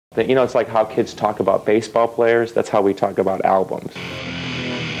It's like how kids talk about baseball players. That's how we talk about albums.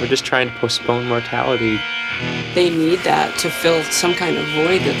 We're just trying to postpone mortality. They need that to fill some kind of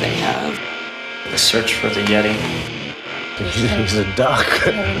void that they have. The search for the Yeti. He's a duck.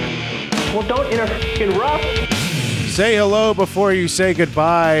 Well, don't interrupt. Say hello before you say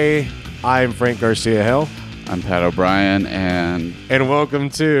goodbye. I'm Frank Garcia Hill. I'm Pat O'Brien, and welcome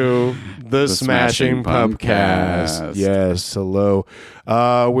to the Smashing Pumpcast. Yes, hello.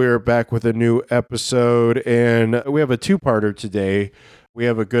 We're back with a new episode, and we have a two-parter today. We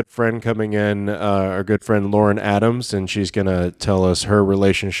have a good friend coming in, our good friend Lauren Adams, and she's going to tell us her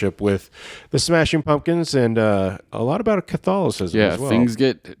relationship with the Smashing Pumpkins and a lot about Catholicism as well. Yeah, things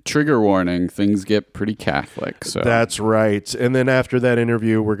get, trigger warning, things get pretty Catholic. So that's right. And then after that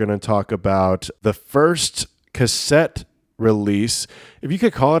interview, we're going to talk about the first cassette release. If you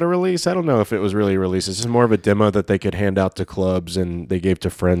could call it a release, I don't know if it was really a release. This is more of a demo that they could hand out to clubs and they gave to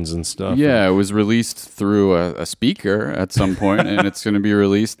friends and stuff. Yeah, it was released through a speaker at some point, and it's going to be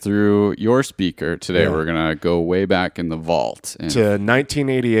released through your speaker today. Yeah. We're going to go way back in the vault. To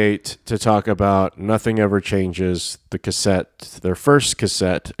 1988 to talk about Nothing Ever Changes, the cassette, their first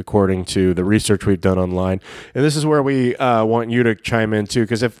cassette, according to the research we've done online. And this is where we want you to chime in too,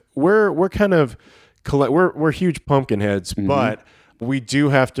 because if we're kind of we're huge pumpkin heads, but we do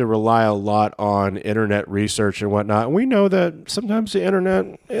have to rely a lot on internet research and whatnot. And we know that sometimes the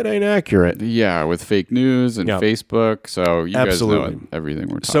internet, it ain't accurate. Yeah, with fake news and Facebook. So you Absolutely. guys know everything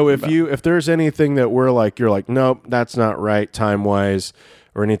we're talking so about. So if there's anything that you're like, nope, that's not right time-wise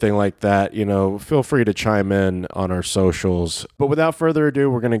or anything like that, feel free to chime in on our socials. But without further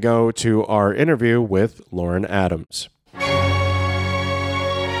ado, we're going to go to our interview with Lauren Adams.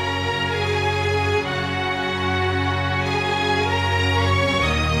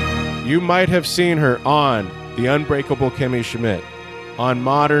 You might have seen her on The Unbreakable Kimmy Schmidt, on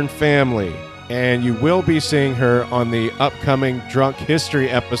Modern Family, and you will be seeing her on the upcoming Drunk History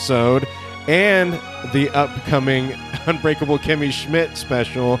episode and the upcoming Unbreakable Kimmy Schmidt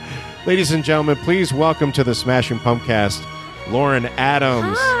special. Ladies and gentlemen, please welcome to the Smashing Pumpcast, Lauren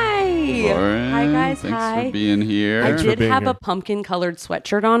Adams. Hi. Lauren, hi, guys. Thanks for being here. I did have a pumpkin-colored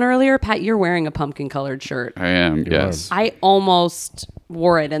sweatshirt on earlier. Pat, you're wearing a pumpkin-colored shirt. I am, yes. I almost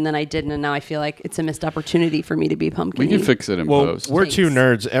wore it, and then I didn't, and now I feel like it's a missed opportunity for me to be pumpkin. We can fix it in post. We're two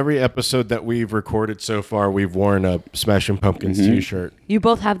nerds. Every episode that we've recorded so far, we've worn a Smashing Pumpkins t-shirt. You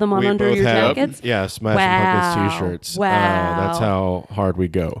both have them on under your jackets? Yeah, Smashing Pumpkins t-shirts. Wow. That's how hard we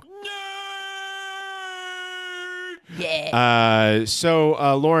go. Yeah.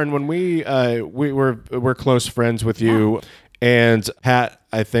 So Lauren, when we're close friends with you, and Pat,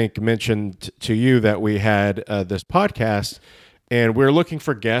 I think, mentioned to you that we had this podcast, and we're looking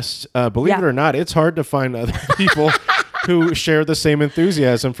for guests. Believe it or not, it's hard to find other people who share the same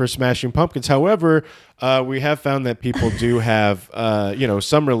enthusiasm for Smashing Pumpkins. However, we have found that people do have,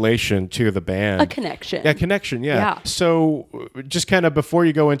 some relation to the band. A connection. Yeah, connection, yeah. So just kind of before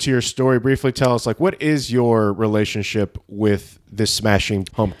you go into your story, briefly tell us, what is your relationship with the Smashing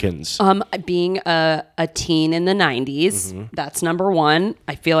Pumpkins? Being a teen in the 90s, that's number one.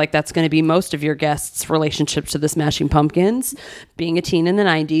 I feel like that's going to be most of your guests' relationships to the Smashing Pumpkins. Being a teen in the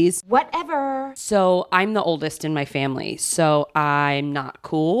 90s. Whatever. So I'm the oldest in my family. So I'm not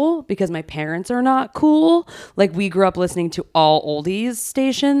cool because my parents are not cool. Like, we grew up listening to all oldies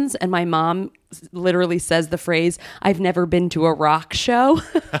stations, and my mom literally says the phrase, "I've never been to a rock show."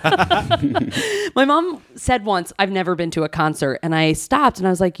 My mom said once, "I've never been to a concert," and I stopped and I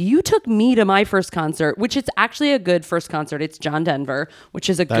was like, "You took me to my first concert," which is actually a good first concert. It's John Denver, which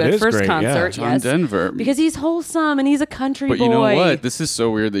is a good first great, concert. Yeah. John Denver, because he's wholesome and he's a country boy. But you know what? This is so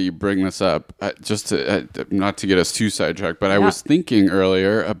weird that you bring this up. Just to not to get us too sidetracked, but I was thinking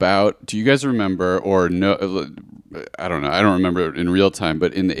earlier about. Do you guys remember or no? I don't know. I don't remember it in real time,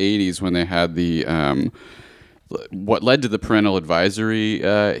 but in the 80s when they had the what led to the parental advisory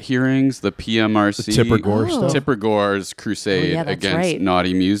hearings, the PMRC, the Tipper Gore stuff? Tipper Gore's crusade against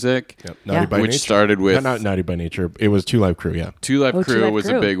naughty music, Naughty by which Nature. started with not Naughty by Nature. It was Two Live Crew, yeah. Two Live Crew was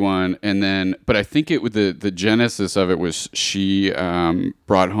a big one, and then, but I think it was the genesis of it was she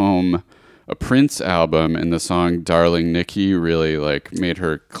brought home a Prince album, and the song "Darling Nikki" really made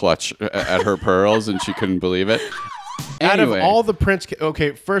her clutch at her pearls, and she couldn't believe it. Out of all the Prince...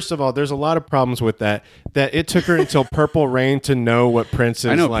 Okay, first of all, there's a lot of problems with that it took her until Purple Rain to know what Prince is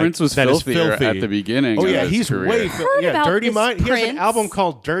like. I know, Prince was filthier at the beginning of he's his career. way filthy. Yeah, Dirty Mind. Prince. He has an album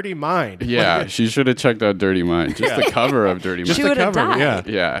called Dirty Mind. Yeah, she should have checked out Dirty Mind. Just the cover of Dirty Mind. Just the cover, died.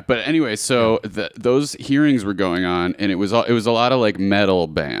 Yeah, but anyway, so those hearings were going on, and it was a lot of metal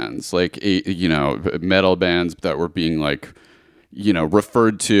bands, metal bands that were being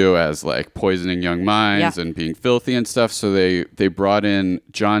referred to as like poisoning young minds Yeah. and being filthy and stuff. So they brought in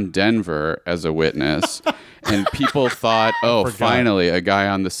John Denver as a witness. And people thought, finally, a guy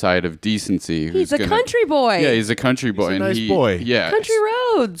on the side of decency. He's a country boy. Yeah, he's a country boy. He's a nice boy. Yeah. Country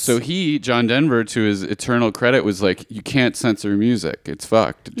roads. So John Denver, to his eternal credit, was like, you can't censor music. It's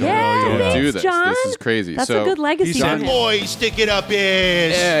fucked. Don't do this. John. This is crazy. That's so a good legacy. He said, for him. boy, stick it up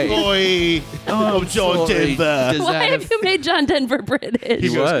his. Hey. Boy, I'm John Denver. Why have you made John Denver British?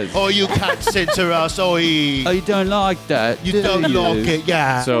 He was. Oh, you can't censor us. Oh, you don't like that. you don't like it,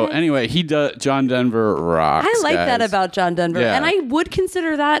 yeah. So anyway, John Denver rocks. I like that guys. about John Denver. Yeah. And I would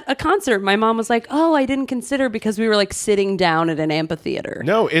consider that a concert. My mom was like, oh, I didn't consider because we were like sitting down at an amphitheater.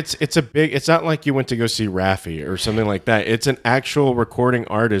 No, it's not like you went to go see Raffi or something like that. It's an actual recording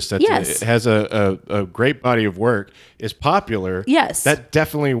artist that has a great body of work, is popular. Yes. That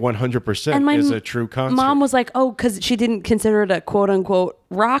definitely 100% is a true concert. Mom was like, oh, because she didn't consider it a quote unquote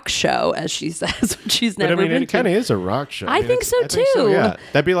rock show, as she says. She's but never I mean, been it kind of is a rock show. I think so, too. Yeah.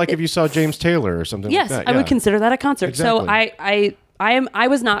 That'd be like if you saw James Taylor or something Yes, like that. I Yeah. would consider that a concert. Exactly. So I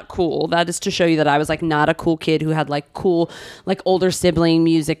was not cool. That is to show you that I was like not a cool kid who had like cool like older sibling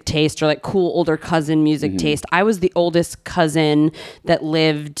music taste or like cool older cousin music taste. I was the oldest cousin that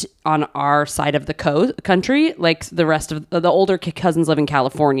lived on our side of the country. Like the rest of the older cousins live in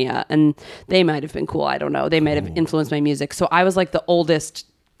California, and they might have been cool. I don't know. They might have influenced my music. So I was like the oldest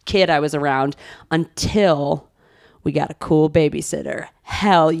kid I was around until we got a cool babysitter.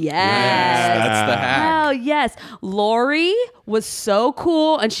 Hell yes. That's the hack. Hell yes. Lori was so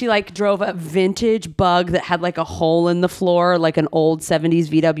cool, and she like drove a vintage Bug that had like a hole in the floor, like an old 70s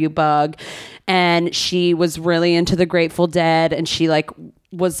VW Bug. And she was really into the Grateful Dead, and she like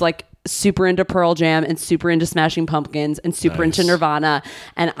was like super into Pearl Jam and super into Smashing Pumpkins and super into Nirvana.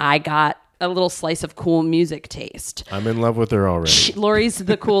 And I got a little slice of cool music taste. I'm in love with her already. Lori's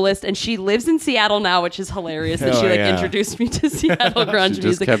the coolest, and she lives in Seattle now, which is hilarious that she Hell like yeah. introduced me to Seattle grunge Just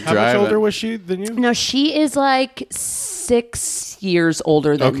music. kept How much driving. older was she than you? No, she is like 6 years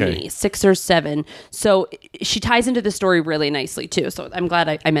older than me, 6 or 7. So she ties into the story really nicely too. So I'm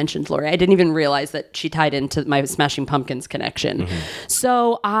glad I mentioned Lori. I didn't even realize that she tied into my Smashing Pumpkins connection.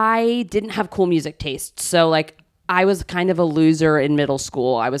 So I didn't have cool music taste. So like I was kind of a loser in middle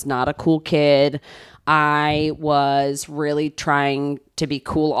school. I was not a cool kid. I was really trying to be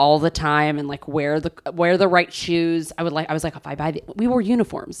cool all the time and like wear the right shoes. I was like, if I buy we wore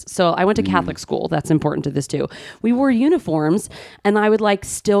uniforms. So I went to Catholic school. That's important to this too. We wore uniforms, and I would like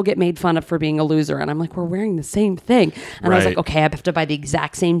still get made fun of for being a loser. And I'm like, we're wearing the same thing. And I was like, okay, I have to buy the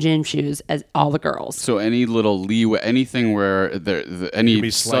exact same gym shoes as all the girls. So any little leeway, anything where any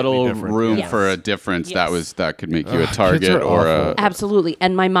be slightly subtle different. room Yes. for a difference, Yes. that could make you a Kids target are or awful. Absolutely.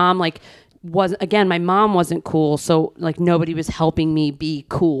 And my mom my mom wasn't cool, so like nobody was helping me be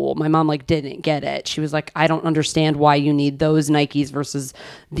cool. My mom like didn't get it. She was like, I don't understand why you need those Nikes versus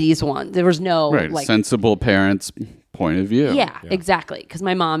these ones. There was no like sensible parents' point of view. yeah. Exactly. Because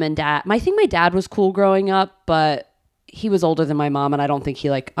my mom and dad, I think my dad was cool growing up, but he was older than my mom, and I don't think he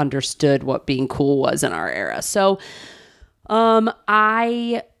like understood what being cool was in our era. So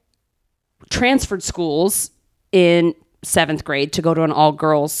I transferred schools in 7th grade to go to an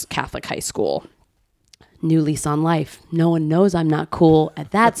all-girls Catholic high school. New lease on life. No one knows I'm not cool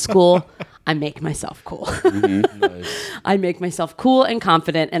at that school. I make myself cool. I make myself cool and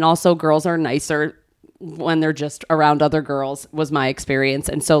confident, and also girls are nicer when they're just around other girls, was my experience.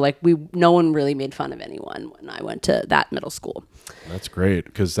 And so like no one really made fun of anyone when I went to that middle school. That's great,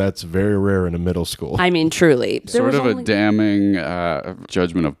 because that's very rare in a middle school. I mean, truly. There Sort was of a only- damning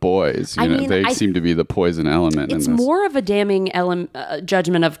judgment of boys. You know, they seem to be the poison element in It's this. more of a damning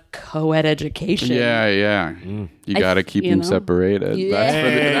judgment of co-ed education. Yeah. You got to keep them separated.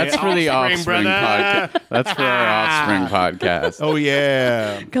 Yeah. That's for the offspring podcast. That's for our offspring podcast. Oh,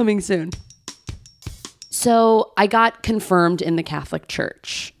 yeah. Coming soon. So I got confirmed in the Catholic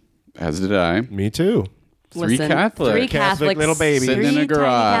Church. As did I. Me too. Three Catholics. Catholics, little babies. Sitting in a three tiny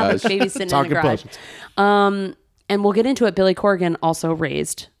garage. Catholic babies sitting in a Talking garage. potions. And we'll get into it. Billy Corgan also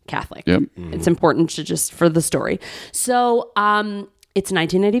raised Catholic. Yep. It's important to just for the story. So it's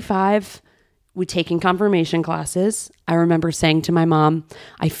 1985. We taking confirmation classes. I remember saying to my mom,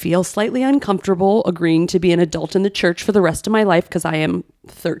 I feel slightly uncomfortable agreeing to be an adult in the church for the rest of my life because I am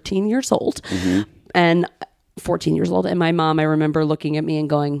 13 years old and 14 years old. And my mom, I remember looking at me and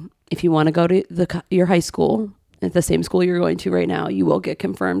going, if you want to go to your high school, at the same school you're going to right now, you will get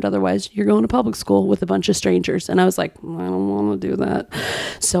confirmed. Otherwise, you're going to public school with a bunch of strangers. And I was like, I don't want to do that.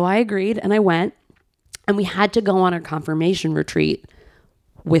 So I agreed and I went. And we had to go on our confirmation retreat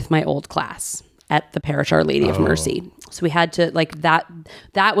with my old class. at the parish Our Lady of Mercy. So we had to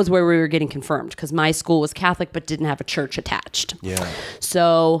that was where we were getting confirmed because my school was Catholic but didn't have a church attached. Yeah.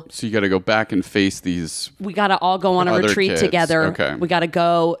 So you got to go back and face these. we got to all go on a Other retreat kids. together. Okay. We got to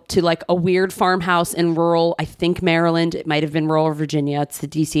go to like a weird farmhouse in rural, I think Maryland. It might have been rural Virginia. It's the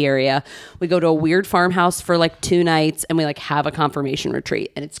DC area. We go to a weird farmhouse for like 2 nights and we like have a confirmation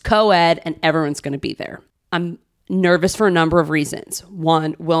retreat and it's co-ed and everyone's going to be there. I'm nervous for a number of reasons.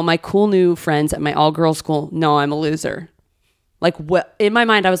 One, will my cool new friends at my all-girls school know I'm a loser? Like, what in my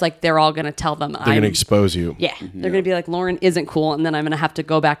mind, I was like, they're all going to tell them They're going to expose you. Yeah. They're going to be like, Lauren isn't cool. And then I'm going to have to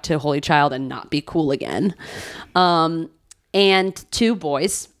go back to Holy Child and not be cool again. And 2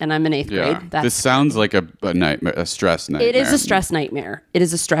 boys, and I'm in 8th grade. This sounds like a nightmare, a stress nightmare. It is a stress nightmare. It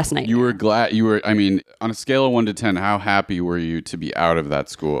is a stress nightmare. You were glad I mean, on a scale of 1 to 10, how happy were you to be out of that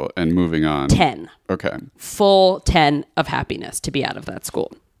school and moving on? 10. Okay. Full 10 of happiness to be out of that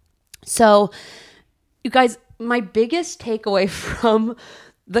school. So, you guys, my biggest takeaway from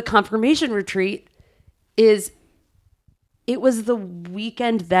the confirmation retreat is it was the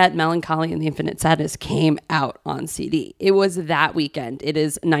weekend that Mellon, Collie and the Infinite Sadness came out on CD. It was that weekend. It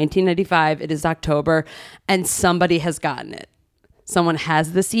is 1995. It is October, and somebody has gotten it. Someone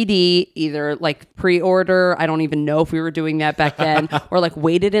has the CD, either like pre-order. I don't even know if we were doing that back then, or like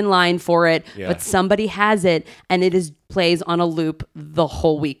waited in line for it. Yeah. But somebody has it, and it is plays on a loop the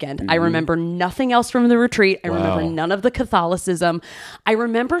whole weekend. I remember nothing else from the retreat. I remember none of the Catholicism. I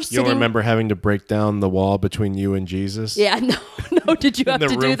remember sitting. You don't remember having to break down the wall between you and Jesus? Yeah, no. Did you have The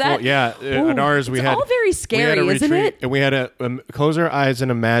to do room that? full- yeah, in ours we it's had all very we had scary, a isn't retreat, it? And we had to close our eyes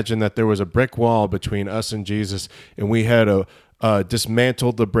and imagine that there was a brick wall between us and Jesus, and we had to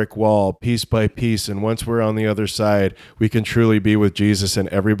dismantled the brick wall piece by piece, and once we're on the other side, we can truly be with Jesus. And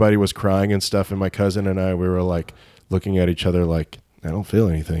everybody was crying and stuff, and my cousin and I, we were like looking at each other like, I don't feel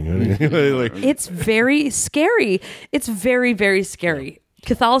anything. Like, It's very scary. It's very, very scary.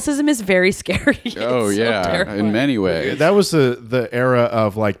 Catholicism is very scary. Oh, It's so yeah, terrifying. in many ways. that was the era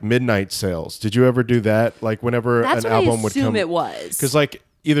of like midnight sales. Did you ever do that? Like whenever That's an what album I would assume come, it was. because like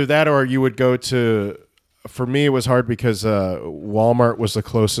either that or you would go to. For me, it was hard because Walmart was the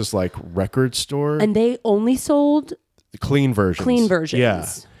closest like record store. And they only sold Clean versions. Yeah.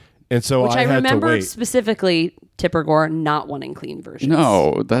 And so which I had to remember wait. specifically Tipper Gore not wanting clean versions.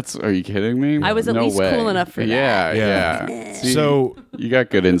 No, are you kidding me? I was at No least way. cool enough for that. Yeah. See, So you got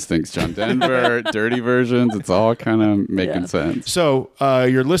good instincts, John Denver. Dirty versions. It's all kind of making sense. So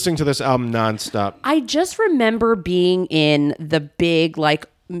you're listening to this album nonstop. I just remember being in the big like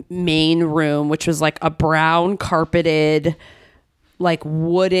main room, which was like a brown carpeted, like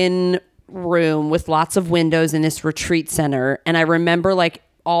wooden room with lots of windows in this retreat center. And I remember like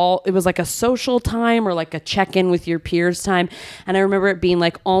it was like a social time or like a check-in with your peers time. And I remember it being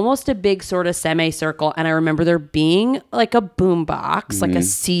like almost a big sort of semicircle. And I remember there being like a boom box, like a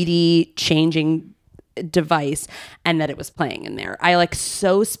CD changing device, and that it was playing in there. I like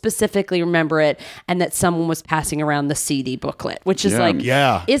so specifically remember it, and that someone was passing around the CD booklet, which is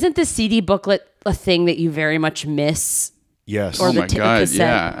isn't the CD booklet a thing that you very much miss? Yes. Or Oh the my t- God, cassette.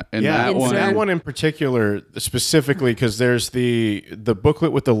 yeah. And Yeah, that one. that one in particular, specifically, because there's the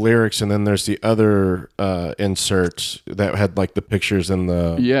booklet with the lyrics, and then there's the other inserts that had like the pictures and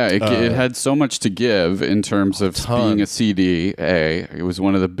the it had so much to give in terms of being a CD. It was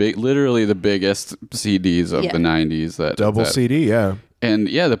one of the literally the biggest CDs of the 90s. double CD, yeah. And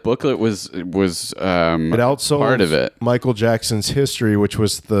yeah, the booklet was It outsold part of it. Michael Jackson's History, which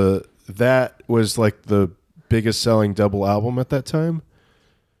was that was like the biggest selling double album at that time.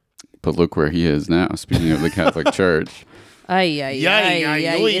 But look where he is now. Speaking of the Catholic Church.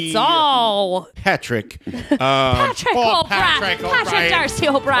 It's all Patrick. Patrick O'Brien. Patrick Darcy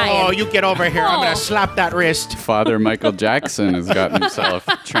O'Brien. Oh, you get over here. I'm Oh. going to slap that wrist. Father Michael Jackson has gotten himself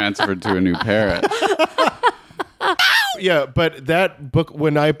transferred to a new parish. Yeah, but that book,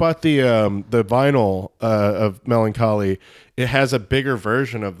 when I bought the vinyl of Mellon, Collie, it has a bigger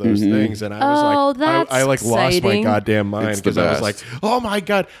version of those things, and I was that's like lost my exciting. goddamn mind It's the because I was best. like, oh my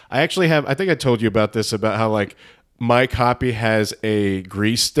god! I actually have. I think I told you about this, about how like my copy has a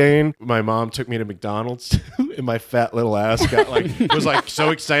grease stain. My mom took me to McDonald's, and my fat little ass got like was like so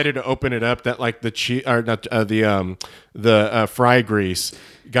excited to open it up that like the cheese or not the fry grease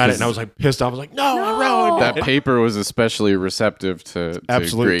got it, and I was like pissed off. I was like, no, I ruined That paper was especially receptive to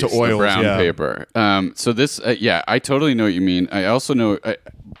Absolute- grease, to oils, the brown yeah. paper. So this, I totally know what you mean. I also know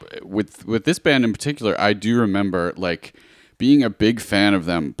with this band in particular, I do remember like being a big fan of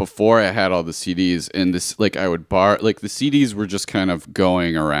them before I had all the CDs. And this, like, I would like the CDs were just kind of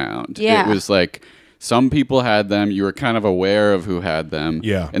going around. Yeah. It was like some people had them. You were kind of aware of who had them.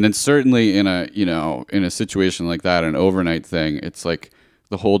 Yeah. And then certainly in a situation like that, an overnight thing, it's like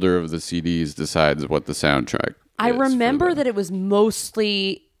the holder of the CDs decides what the soundtrack I is remember that it was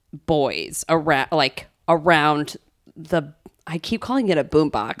mostly boys around the. I keep calling it a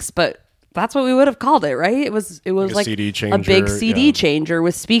boombox, but that's what we would have called it, right? It was like CD changer, a big CD changer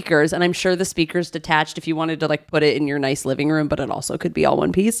with speakers, and I'm sure the speakers detached if you wanted to like put it in your nice living room, but it also could be all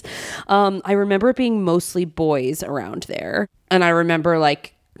one piece. I remember it being mostly boys around there, and I remember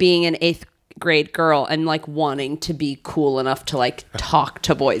like being an 8th grade girl and like wanting to be cool enough to like talk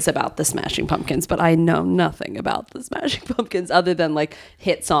to boys about the Smashing Pumpkins, but I know nothing about the Smashing Pumpkins other than like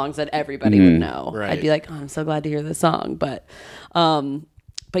hit songs that everybody would know. Right. I'd be like, oh, I'm so glad to hear this song, but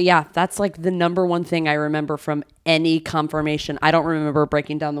yeah, that's like the number one thing I remember from any confirmation. I don't remember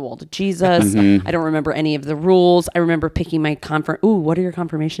breaking down the wall to Jesus. I don't remember any of the rules. I remember picking my what are your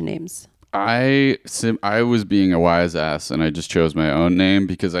confirmation names? I was being a wise ass, and I just chose my own name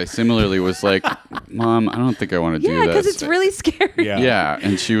because I similarly was like, Mom, I don't think I want to do this. Yeah, because it's really scary. Yeah,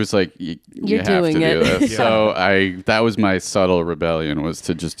 and she was like, you have doing to do it. this. So that was my subtle rebellion, was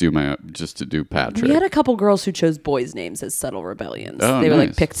to just do Patrick. We had a couple girls who chose boys' names as subtle rebellions. Oh, they were like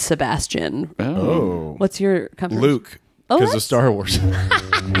nice. picked Sebastian. Oh. What's your confirmation? Luke. Oh, Because of that's- Star Wars.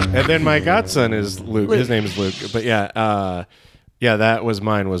 And then my godson is Luke. His name is Luke. But that was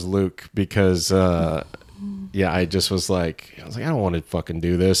mine, was Luke, because I just was like, I don't want to fucking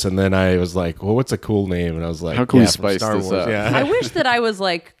do this. And then I was like, well, what's a cool name? And I was like, how can we from spice Star this Wars. up? Yeah. I wish that I was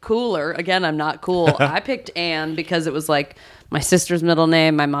like cooler. Again, I'm not cool. I picked Anne because it was like my sister's middle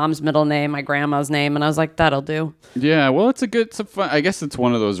name, my mom's middle name, my grandma's name, and I was like, that'll do. Yeah, well, it's a fun. I guess it's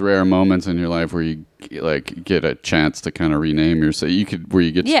one of those rare moments in your life where you like get a chance to kind of rename yourself. Where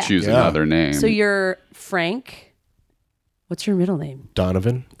you get to choose another name. So you're Frank. What's your middle name?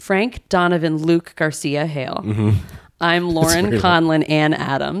 Donovan. Frank Donovan Luke Garcia Hale. Mm-hmm. I'm Lauren Conlon Ann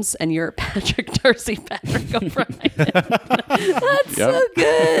Adams, and you're Patrick Darcy Patrick O'Brien. That's so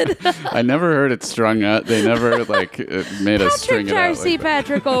good. I never heard it strung out. They never made us string Patrick it out. Darcy Like that.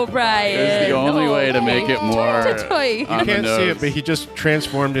 Patrick O'Brien. It's the only way to make it more. Toy. You can't see it, but he just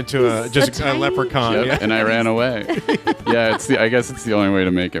transformed into a tiny- leprechaun. Yep, Yeah. and I ran away. Yeah, I guess it's the only way to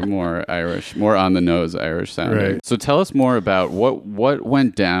make it more Irish, more on the nose Irish sounding. Right. So tell us more about what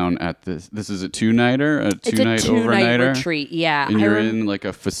went down at this. This is a two-nighter, It's a two-night overnighter retreat. Yeah, and you're in like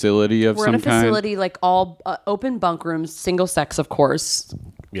a facility of we're some in a kind. facility, like all open bunk rooms, single sex, of course.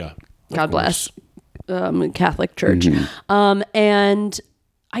 Yeah. God bless. Catholic Church. And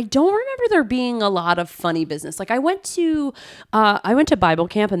I don't remember there being a lot of funny business. Like I went to Bible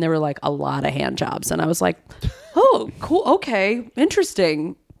camp and there were like a lot of hand jobs, and I was like, oh, cool, okay,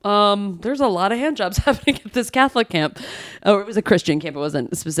 interesting. There's a lot of hand jobs happening at this Catholic camp. Oh, it was a Christian camp. It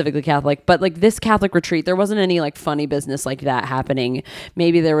wasn't specifically Catholic, but like this Catholic retreat, there wasn't any like funny business like that happening.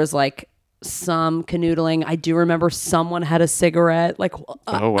 Maybe there was like some canoodling. I do remember someone had a cigarette, like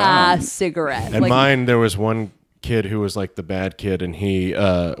a cigarette. And like, mine, there was one kid who was like the bad kid, and he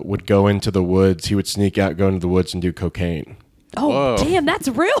would go into the woods. He would sneak out, go into the woods, and do cocaine. oh, Whoa. damn, that's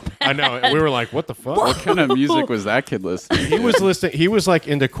real bad. I know. We were like, what the fuck? What kind of music was that kid listening? He was listening. He was like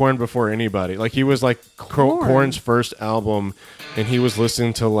into Korn before anybody. Like he was like Korn's first album, and he was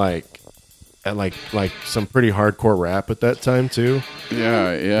listening to like some pretty hardcore rap at that time too.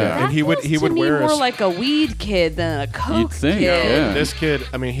 Yeah. And he would to me wear more like a weed kid than a coke You'd think, kid. yeah. This kid,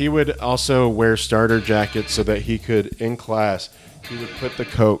 I mean, he would also wear starter jackets so that he could, in class, he would put the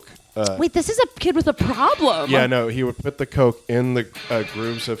coke. Wait, this is a kid with a problem. Yeah, no, he would put the coke in the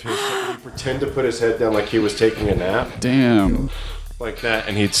grooves of his. He'd pretend to put his head down like he was taking a nap, Damn. like that,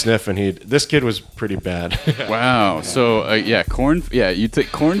 and he'd sniff, and this kid was pretty bad. Wow. So Korn. Yeah, you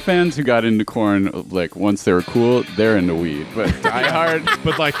take Korn fans who got into Korn like once they were cool, they're into weed. But diehard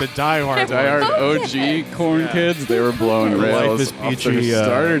But like the diehard, OG Korn kids, they were blowing Life rails is off their peachy,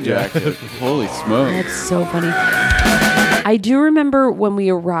 starter yeah. jacket. Holy smokes. That's so funny. I do remember when we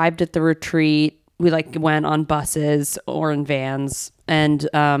arrived at the retreat, we like went on buses or in vans, and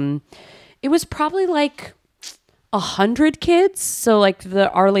it was probably like 100 kids. So like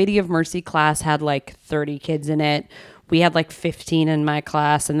the Our Lady of Mercy class had like 30 kids in it. We had like 15 in my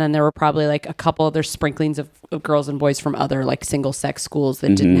class, and then there were probably like a couple other sprinklings of girls and boys from other like single sex schools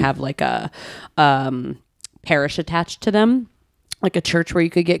that didn't have like a parish attached to them, like a church where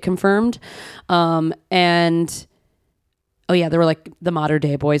you could get confirmed. And oh yeah, there were like the modern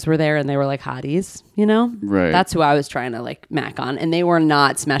day boys were there, and they were like hotties, you know? Right. That's who I was trying to like mac on, and they were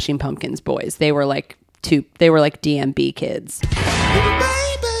not Smashing Pumpkins boys. They were like DMB kids.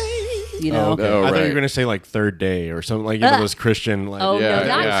 you know. Okay. Oh, I thought you right. were gonna say like Third Day or something like those Christian. Like, Oh Yeah, no,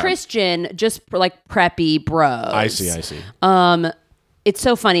 not yeah. Christian, just like preppy bros. I see. It's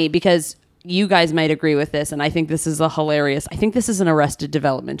so funny because you guys might agree with this, and I think this is I think this is an Arrested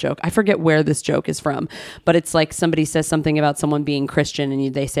Development joke. I forget where this joke is from, but it's like somebody says something about someone being Christian,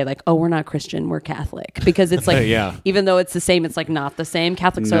 and they say like, "Oh, we're not Christian, we're Catholic," because it's like, Yeah. even though it's the same, it's like not the same.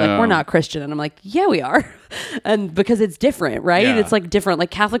 Catholics are like, No. "We're not Christian," and I'm like, "Yeah, we are," and because it's different, right? Yeah. It's like different. Like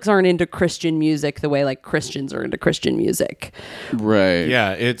Catholics aren't into Christian music the way like Christians are into Christian music, Right.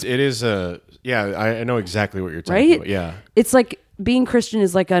 Yeah, it is a. Yeah, I know exactly what you're talking right? about. Yeah. It's like being Christian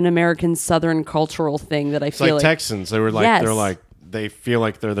is like an American Southern cultural thing that I It's feel like Texans. They were like, Yes. they're like, they feel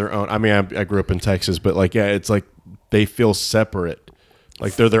like they're their own. I mean, I grew up in Texas, but like, yeah, it's like they feel separate.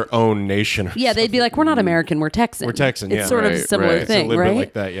 Like they're their own nation. Or Yeah, they'd be like, we're not American, we're Texan. We're Texan, It's yeah. sort of a Right, similar right. It's a thing, little right? bit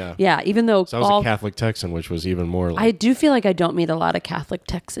like that, yeah. Yeah, even though So I was a Catholic Texan, which was even more like. I do feel like I don't meet a lot of Catholic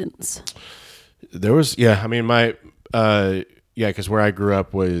Texans. There was, yeah, I mean, because where I grew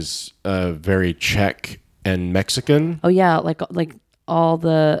up was very Czech and Mexican. Oh yeah, like all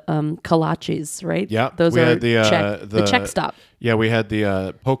the kolaches, right? Yeah, those we are had the Czech stop. Yeah, we had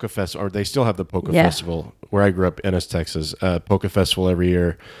the Polka Festival, or they still have the Polka Yeah. Festival where I grew up, Ennis, Texas. Polka Festival every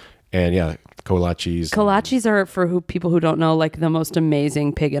year, and yeah, kolaches. Kolaches are for people who don't know, like the most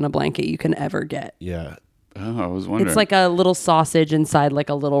amazing pig in a blanket you can ever get. Yeah, Oh, I was wondering. It's like a little sausage inside like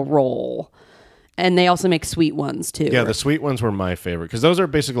a little roll. And they also make sweet ones too. yeah, the sweet ones were my favorite because those are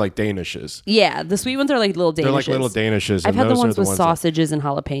basically like Danishes. Yeah, the sweet ones are like little danishes. They're like little Danishes. I've and had the those ones are with that- sausages and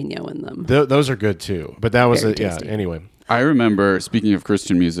jalapeno in them. Those are good too. But that was Very yeah. tasty. Anyway, I remember, speaking of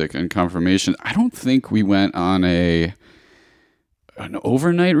Christian music and confirmation, I don't think we went on an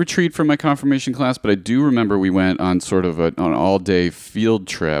overnight retreat for my confirmation class, but I do remember we went on sort of an all-day field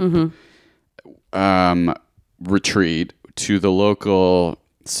trip retreat to the local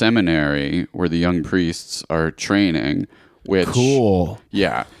seminary where the young priests are training, which cool.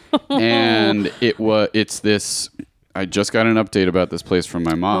 yeah. And it's this. I just got an update about this place from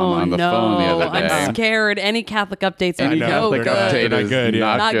my mom on the phone the other day. I'm scared. Any Catholic updates are Any no Catholic good. update They're is not good, yeah.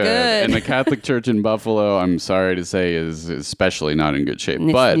 not Not good. good. And the Catholic Church in Buffalo, I'm sorry to say, is especially not in good shape.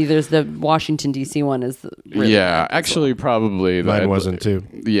 But Neither's the Washington D.C. one is really yeah, actually, probably Mine wasn't too.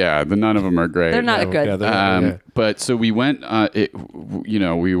 Yeah, none of them are great. They're not good. Yeah, they're not- yeah. But so we went.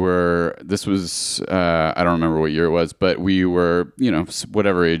 We were. This was. I don't remember what year it was, but we were.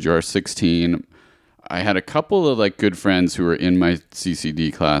 Whatever age you are, 16. I had a couple of like good friends who were in my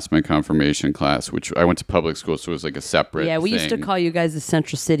CCD class, my confirmation class, which I went to public school, so it was like a separate. Yeah, we used to thing. call you guys the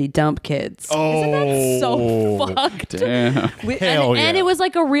Central City Dump Kids. Oh, Isn't that so fucked? Damn. Hell And yeah. it was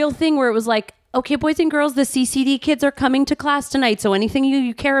like a real thing where it was like, okay, boys and girls, the CCD kids are coming to class tonight, so anything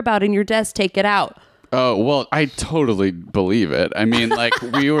you care about in your desk, take it out. Oh, well, I totally believe it. I mean, like,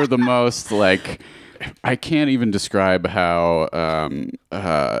 we were the most, like, I can't even describe how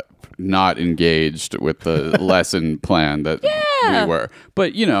not engaged with the lesson plan that we were.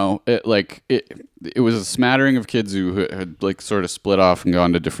 But, it was a smattering of kids who had, like, sort of split off and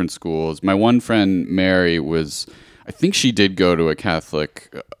gone to different schools. My one friend, Mary, I think she did go to a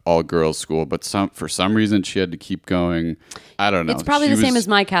Catholic all-girls school, but for some reason she had to keep going. I don't know. It's probably the same as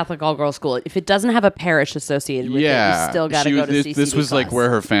my Catholic all-girls school. If it doesn't have a parish associated with it, you still got to go to CCD This was class. like where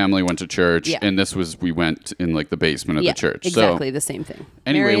her family went to church, Yeah. and we went in like the basement of the church. Exactly So, the same thing.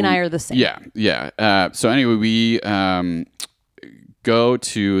 anyway, Mary and I are the same. Yeah. So anyway, we go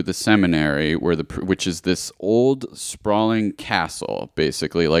to the seminary which is this old sprawling castle,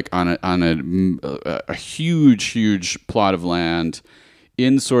 basically, like on a huge plot of land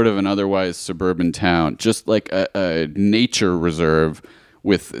in sort of an otherwise suburban town, just like a nature reserve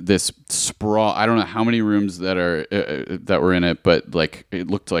with this sprawl. I don't know how many rooms that were in it, but like it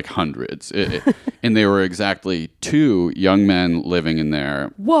looked like hundreds. And they were exactly 2 young men living in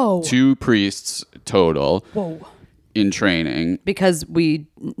there. Whoa. 2 priests total. Whoa. In training. Because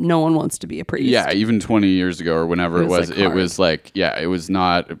no one wants to be a priest. Yeah, even 20 years ago or whenever it was, like it hard. was like, yeah, it was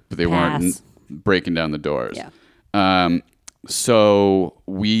not, they weren't Pass. breaking down the doors. Yeah. So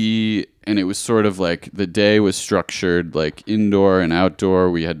and it was sort of like the day was structured like indoor and outdoor.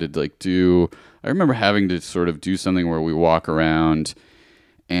 We had to I remember having to sort of do something where we walk around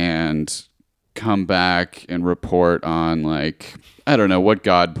and come back and report on like, I don't know, what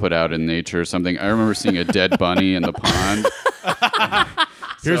God put out in nature or something. I remember seeing a dead bunny in the pond.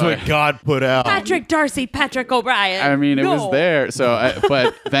 Here's what God put out. Patrick Darcy, Patrick O'Brien. I mean, it was there. So,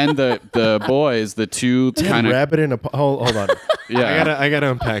 but then the boys, the 2 kind of rabbit in a hold on. Yeah. I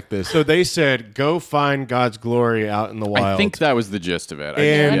gotta unpack this. So they said, go find God's glory out in the wild. I think that was the gist of it.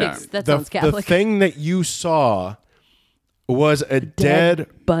 And that sounds Catholic. the thing that you saw was a dead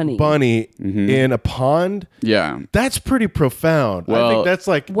bunny in a pond. Yeah. That's pretty profound. I think that's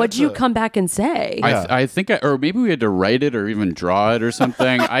like... What'd you come back and say? I think, or maybe we had to write it or even draw it or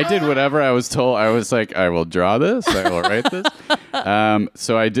something. I did whatever I was told. I was like, I will draw this. I will write this.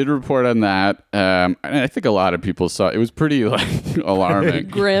 So I did report on that. And I think a lot of people saw it. It was pretty like alarming.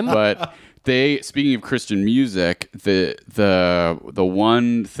 Grim. But speaking of Christian music, the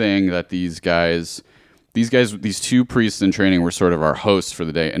one thing that these two priests in training were sort of our hosts for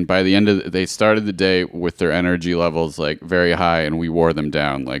the day. And by the end of they started the day with their energy levels like very high, and we wore them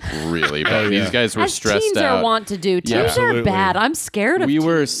down like really bad. These guys were stressed teens out. Are want to do. Teens are bad. I'm scared of We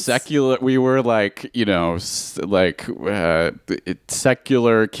were teens. secular. We were like,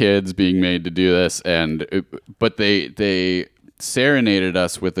 secular kids being made to do this. But they serenaded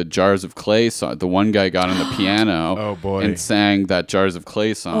us with a Jars of Clay song. The one guy got on the piano and sang that Jars of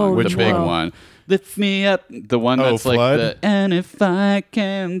Clay song, the big one. Lift me up, the one that's Flood? like the and if I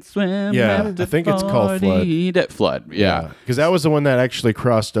can swim. Yeah, I think it's called Flood. Flood, yeah. Because that was the one that actually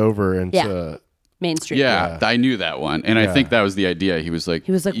crossed over into... Main Street. Yeah, I knew that one, and I think that was the idea. He was like,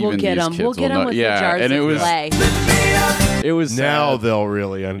 we'll get them. We'll get them with the Jars and of Clay. It was now sad. they'll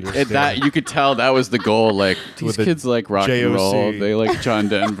really understand. That you could tell that was the goal. Like these kids like rock and roll. They like John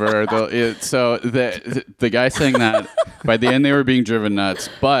Denver. So the guy saying that by the end they were being driven nuts.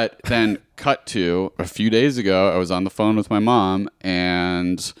 But then cut to a few days ago, I was on the phone with my mom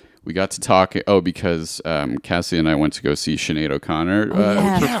and we got to talk. Because Cassie and I went to go see Sinead O'Connor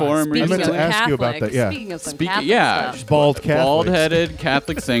perform. I meant to Speaking of ask you about Catholics, that. Yeah, Speaking of some Catholic stuff. bald Catholics. Bald-headed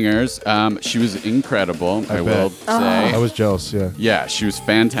Catholic singers. She was incredible. I will say. I was jealous. Yeah. Yeah, she was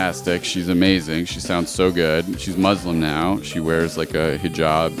fantastic. She's amazing. She sounds so good. She's Muslim now. She wears like a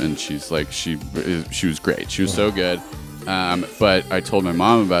hijab, and she's like she was great. She was so good. But I told my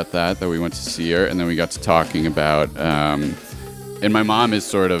mom about that we went to see her, and then we got to talking about. And my mom is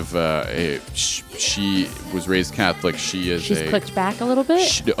sort of she was raised Catholic. She's clicked back a little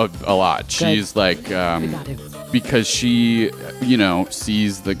bit. A lot. Good. She's like because she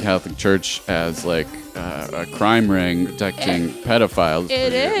sees the Catholic Church as like a crime ring protecting pedophiles.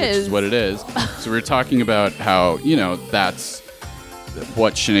 It is. Which is what it is. So we were talking about how that's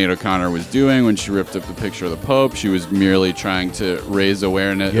what Sinead O'Connor was doing when she ripped up the picture of the Pope. She was merely trying to raise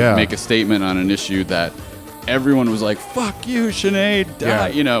awareness, make a statement on an issue that everyone was like, "Fuck you, Sinead,"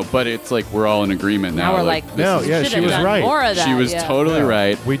 but it's like we're all in agreement now. Now we're like, she was right. More of that, she was totally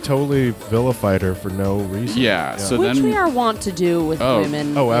right. We totally vilified her for no reason. Yeah. So which then we are wont to do with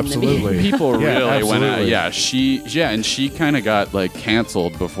women. Oh, absolutely. People really went out. Absolutely. Yeah. And she kind of got like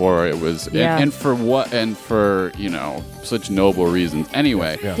canceled before it was, and for what, and for such noble reasons.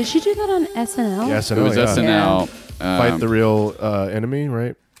 Anyway. Yeah. Did she do that on SNL? Yeah, SNL. It was SNL. Fight the real enemy,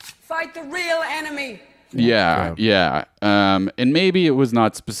 right? Fight the real enemy. Yeah. And maybe it was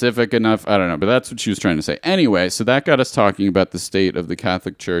not specific enough. I don't know, but that's what she was trying to say. Anyway, so that got us talking about the state of the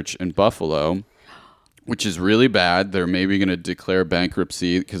Catholic Church in Buffalo, which is really bad. They're maybe going to declare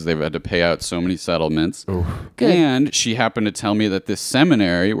bankruptcy because they've had to pay out so many settlements. And she happened to tell me that this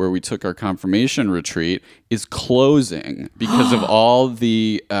seminary where we took our confirmation retreat is closing because of all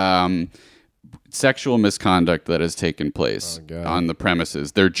the sexual misconduct that has taken place on the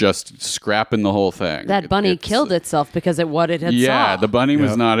premises. They're just scrapping the whole thing. That bunny killed itself because of what it had saw. Yeah, the bunny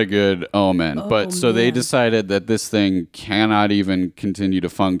was not a good omen. So they decided that this thing cannot even continue to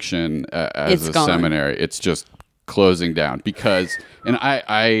function as a seminary. It's just closing down because, and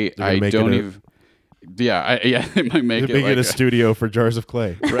I don't even. It might make it like a studio for Jars of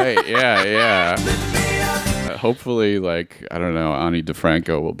Clay. Right, yeah. Hopefully, like, I don't know, Ani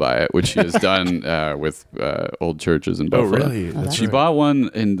DeFranco will buy it, which she has done with old churches in Buffalo. Oh, really? She bought one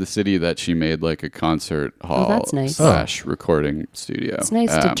in the city that she made like a concert hall that's nice. / recording studio. It's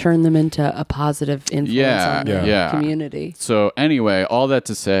nice to turn them into a positive influence on the community. So anyway, all that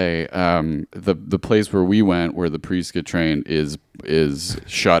to say, the place where we went, where the priests get trained, is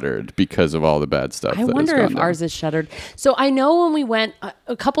shuttered because of all the bad stuff. I wonder if ours is shuttered. So I know when we went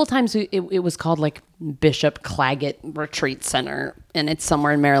a couple of times, it was called like Bishop Claggett Retreat Center, and it's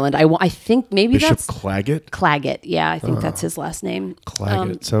somewhere in Maryland. I think maybe Bishop that's Claggett. Claggett, yeah, I think that's his last name.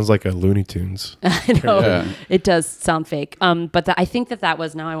 Claggett sounds like a Looney Tunes. I know it does sound fake. But I think that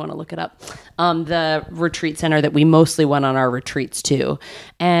was. Now I want to look it up. The retreat center that we mostly went on our retreats to,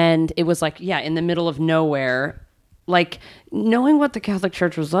 and it was like in the middle of nowhere. Like, knowing what the Catholic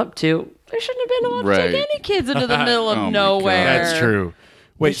Church was up to, they shouldn't have been allowed to take any kids into the middle of nowhere. That's true.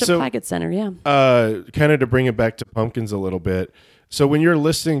 Wait, Bishop Claggett Center, kind of to bring it back to pumpkins a little bit. So when you're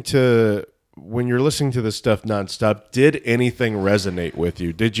listening to when you're listening to this stuff nonstop, did anything resonate with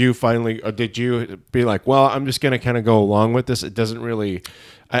you? Did you finally, or did you be like, well, I'm just going to kind of go along with this? It doesn't really,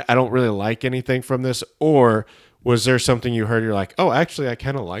 I don't really like anything from this. Or was there something you heard, you're like, oh, actually, I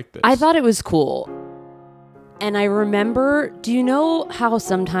kind of like this? I thought it was cool. And I remember, do you know how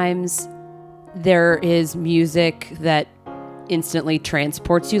sometimes there is music that instantly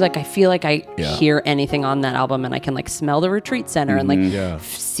transports you? Like, I feel like I hear anything on that album and I can like smell the retreat center and like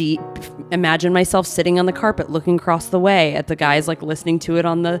imagine myself sitting on the carpet looking across the way at the guys like listening to it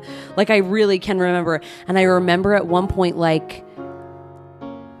on the, like, I really can remember. And I remember at one point like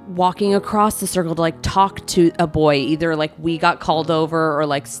walking across the circle to like talk to a boy, either like we got called over or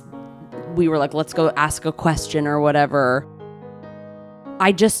like we were like, let's go ask a question or whatever.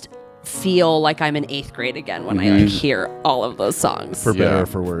 I just feel like I'm in 8th grade again when I like hear all of those songs. For better or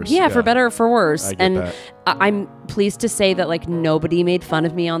for worse. Yeah, for better or for worse. I get And that. I'm pleased to say that like nobody made fun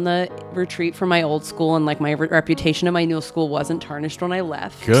of me on the retreat from my old school, and like my reputation at my new school wasn't tarnished when I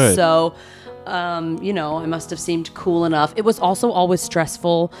left. Good. So, you know, I must have seemed cool enough. It was also always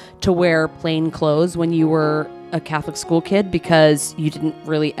stressful to wear plain clothes when you were a Catholic school kid, because you didn't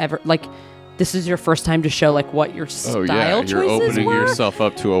really ever like, this is your first time to show like what your style choices you're opening were. yourself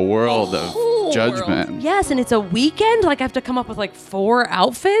up to a world of judgment. World. Yes, and it's a weekend. Like I have to come up with like 4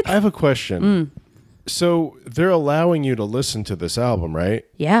 outfits. I have a question. So they're allowing you to listen to this album, right?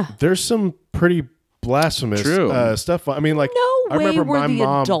 Yeah. There's some pretty blasphemous stuff. I mean, like, I No way remember were my the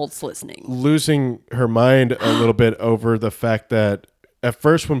mom adults listening. losing her mind a little bit over the fact that at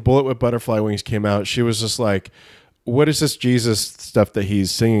first when Bullet with Butterfly Wings came out, she was just like, what is this Jesus stuff that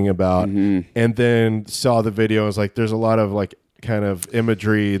he's singing about? And then saw the video and was like, there's a lot of like kind of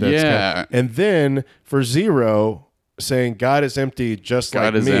imagery. That's and then for Zero saying God is empty, just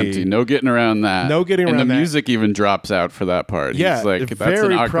God like is me. empty. No getting around that. No getting and around the that. music even drops out for that part. Yeah, He's like, that's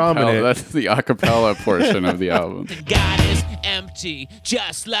very an acapella. prominent. That's the acapella portion of the album. God is empty,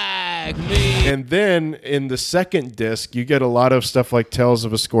 just like me. And then in the second disc, you get a lot of stuff like Tales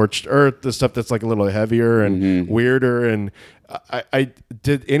of a Scorched Earth, the stuff that's like a little heavier and weirder. And I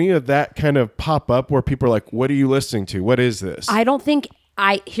did any of that kind of pop up where people are like, what are you listening to? What is this? I don't think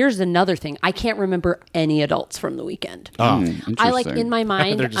here's another thing. I can't remember any adults from the weekend. I like in my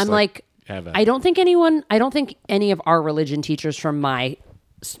mind, They're just I'm like, like, I don't think any of our religion teachers from my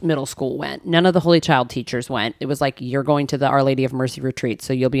middle school went. None of the Holy Child teachers went. It was like, you're going to the Our Lady of Mercy retreat,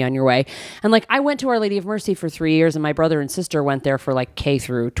 so you'll be on your way. And like, I went to Our Lady of Mercy for 3 years, and my brother and sister went there for like K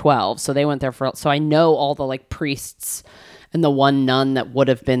through 12. So they went there so I know all the like priests and the one nun that would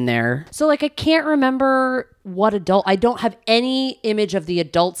have been there. So like, I can't remember I don't have any image of the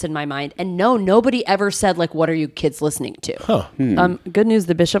adults in my mind. And no, nobody ever said like, what are you kids listening to? Good news,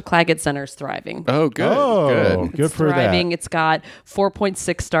 the Bishop Claggett Center is thriving. Oh, good. good It's for thriving. that. It's got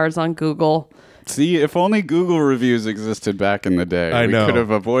 4.6 stars on Google. See, if only Google reviews existed back in the day, we could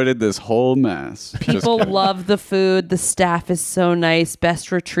have avoided this whole mess. People love the food. The staff is so nice.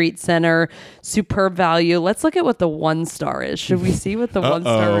 Best retreat center. Superb value. Let's look at what the 1-star is. Should we see what the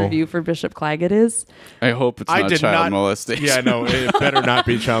 1-star review for Bishop Claggett is? I hope it's not child molestation. Yeah, no, it better not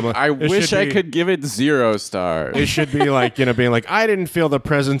be child molestation. I wish I could give it 0 stars. It should be like, being like, I didn't feel the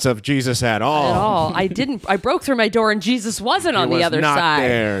presence of Jesus at all. I didn't. I broke through my door and Jesus wasn't on the other not side.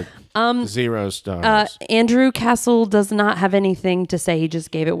 There. 0 stars. Andrew Castle does not have anything to say. He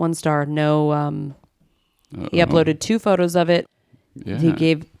just gave it 1 star. No, he uploaded 2 photos of it.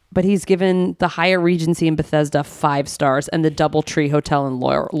 Yeah. He's given the Hyatt Regency in Bethesda 5 stars and the Doubletree Hotel in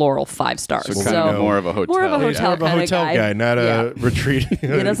Laurel 5 stars. So kind of more of a hotel. More of a hotel, More of a kind hotel of guy, not a retreat. He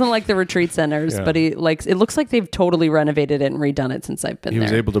doesn't like the retreat centers, but he likes. It looks like they've totally renovated it and redone it since I've been there. He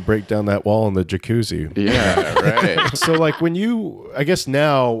was able to break down that wall in the jacuzzi. Yeah, right. So like when you, I guess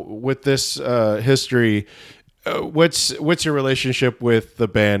now with this history, what's your relationship with the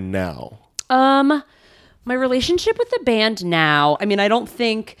band now? My relationship with the band now, I mean, I don't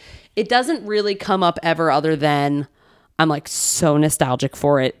think it doesn't really come up ever other than I'm like so nostalgic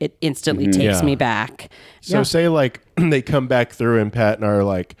for it. It instantly takes me back. So say like they come back through and Pat and are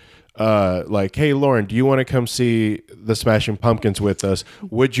like, hey, Lauren, do you want to come see the Smashing Pumpkins with us?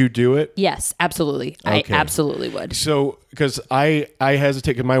 Would you do it? Yes, absolutely. Okay. I absolutely would. So, because I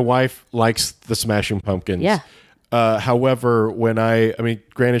hesitate because my wife likes the Smashing Pumpkins. Yeah. However, when I mean,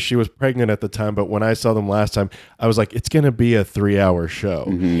 granted, she was pregnant at the time, but when I saw them last time, I was like, it's going to be a 3-hour show.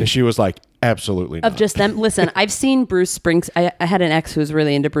 And she was like, absolutely not. Of just them. Listen, I've seen Bruce Springsteen. I had an ex who was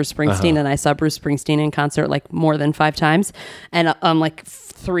really into Bruce Springsteen, and I saw Bruce Springsteen in concert like more than 5 times. And like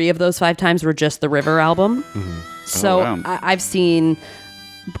 3 of those 5 times were just the River album. So wow. I've seen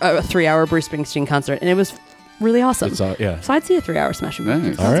a 3-hour Bruce Springsteen concert, and it was really awesome. Yeah. So I'd see a 3-hour Smashing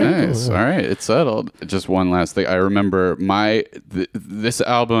Pumpkins. Nice. All right, Nice. cool. All right. It's settled. Just one last thing. I remember this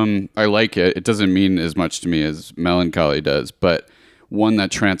album, I like it. It doesn't mean as much to me as Melancholy does, but one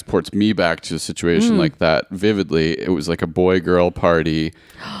that transports me back to a situation like that vividly. It was like a boy-girl party.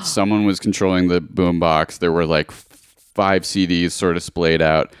 Someone was controlling the boombox. There were like 5 CDs sort of splayed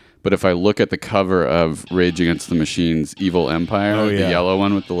out. But if I look at the cover of Rage Against the Machine's Evil Empire, the yellow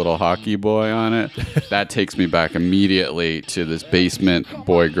one with the little hockey boy on it, that takes me back immediately to this basement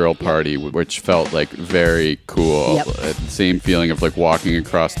boy-girl party, which felt like very cool. Yep. Same feeling of like walking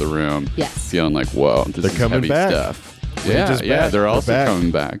across the room, Yes. feeling like, whoa, this They're is coming heavy back. stuff. Rage is back. They're also back.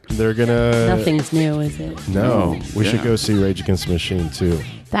 coming back. They're gonna. Nothing's new, is it? No, we should Yeah. go see Rage Against the Machine too.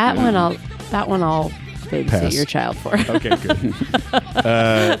 That one I'll babysit Pass. your child for. Okay, good.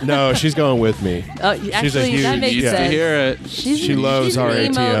 No, she's going with me. Oh, She's a actually, huge- that makes Needs to sense. hear it. She loves she's an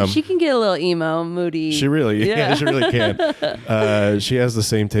RATM. emo. She can get a little emo, moody. She really, Yeah. she really can. She has the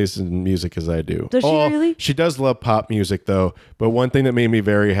same taste in music as I do. Does she really? She does love pop music though. But one thing that made me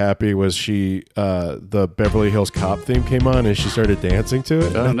very happy was the Beverly Hills Cop theme came on and she started dancing to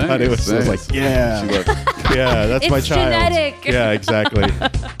it. Oh, And I thought it was, I was nice. like, yeah, yeah, that's my It's child. genetic. Yeah, exactly.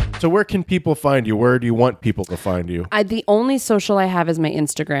 So where can people find you? Where do you want people to find you? The only social I have is my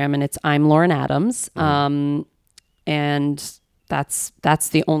Instagram, and it's I'm Lauren Adams. And that's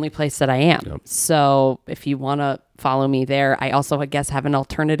the only place that I am. Yep. So if you want to follow me there, I also, I guess, have an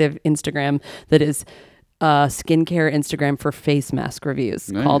alternative Instagram that is skincare Instagram for face mask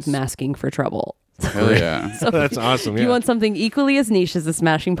reviews called Masking for Trouble. Hell yeah. So That's awesome. if you want something equally as niche as the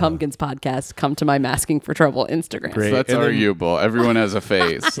Smashing Pumpkins podcast, come to my Masking for Trouble Instagram. Great. So that's And then- arguable. Everyone has a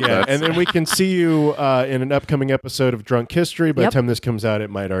face. Yeah, That's- and then we can see you in an upcoming episode of Drunk History. By Yep. the time this comes out, it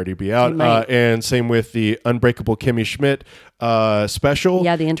might already be out. It might. And same with the Unbreakable Kimmy Schmidt special.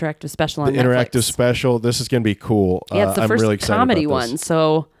 Yeah, the interactive special on the Netflix. interactive special. This is going to be cool. Yeah, it's the I'm first really excited comedy about this. one.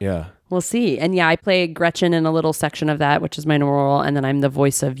 So Yeah. we'll see. And yeah, I play Gretchen in a little section of that, which is my normal role. And then I'm the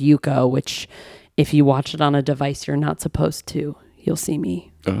voice of Yuko, which if you watch it on a device you're not supposed to, you'll see me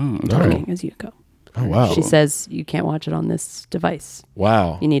talking as Yuko. Oh, wow. She says you can't watch it on this device.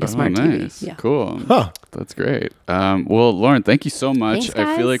 Wow. You need a smart nice. TV. Yeah. Cool. Huh. That's great. Well, Lauren, thank you so much. Thanks,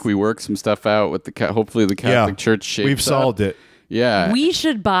 I feel guys. like we worked some stuff out with hopefully the Catholic Church shapes We've solved up. it. Yeah. We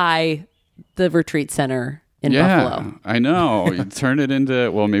should buy the retreat center in Buffalo. I know. You turn it into,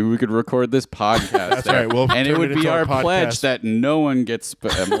 well, maybe we could record this podcast. That's right. We'll and it turn would it be into our our pledge podcast. that no one gets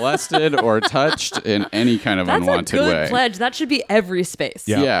molested or touched in any kind of That's a unwanted good way. pledge. That should be every space.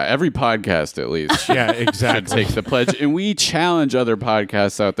 Yeah, every podcast at least. Yeah, Should exactly. take the pledge. And we challenge other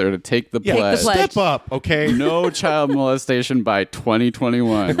podcasts out there to take the Yeah, pledge. pledge. step up, okay? No child molestation by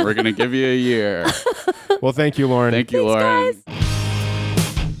 2021. We're going to give you a year. Well, thank you, Lauren. Thank you, Lauren.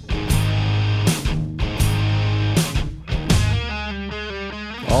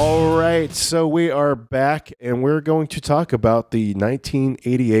 All right, so we are back, and we're going to talk about the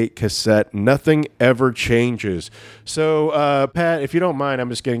 1988 cassette, Nothing Ever Changes. So, Pat, if you don't mind, I'm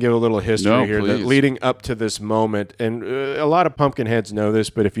just going to give a little history No, here please. leading up to this moment. And a lot of Pumpkinheads know this,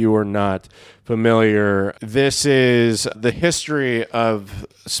 but if you are not familiar, this is the history of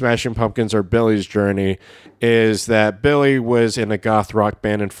Smashing Pumpkins, or Billy's journey, is that Billy was in a goth rock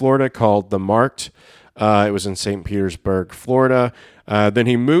band in Florida called The Marked. It was in St. Petersburg, Florida. Then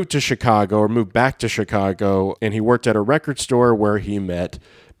he moved back to Chicago, and he worked at a record store where he met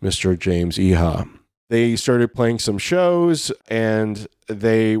Mr. James Iha. They started playing some shows, and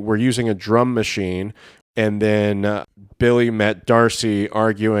they were using a drum machine. And then Billy met Darcy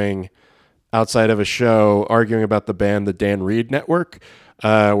arguing outside of a show, arguing about the band, the Dan Reed Network,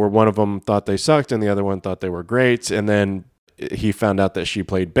 where one of them thought they sucked and the other one thought they were great. And then he found out that she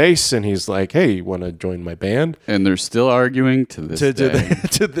played bass, and he's like, hey, you want to join my band? And they're still arguing to this day.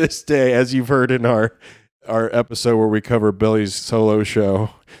 To this day, as you've heard in our episode where we cover Billy's solo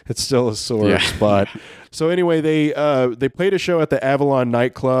show. It's still a sore spot. So anyway, they played a show at the Avalon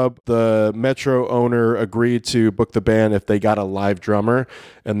nightclub. The Metro owner agreed to book the band if they got a live drummer,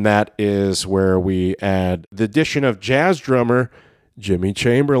 and that is where we add the addition of jazz drummer Jimmy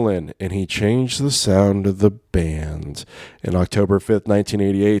Chamberlin, and he changed the sound of the band. In October 5th,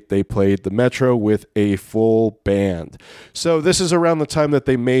 1988, they played the Metro with a full band. So this is around the time that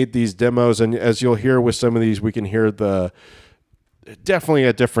they made these demos, and as you'll hear with some of these, we can hear definitely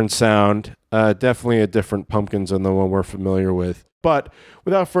a different sound, definitely a different Pumpkins than the one we're familiar with. But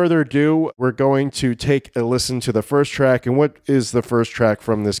without further ado, we're going to take a listen to the first track. And what is the first track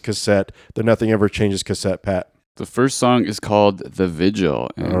from this cassette, the Nothing Ever Changes cassette, Pat? The first song is called The Vigil,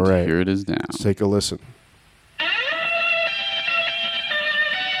 and All right. here it is now. Let's take a listen.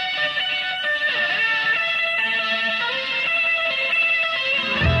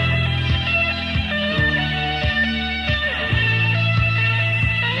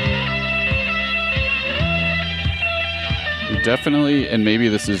 definitely, and maybe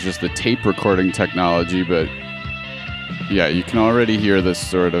this is just the tape recording technology, but yeah, you can already hear this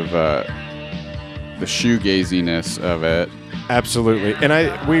sort of the shoegaziness of it. Absolutely. And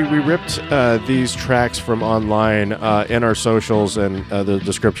we ripped these tracks from online in our socials, and the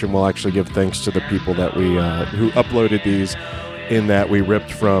description will actually give thanks to the people that we who uploaded these, in that we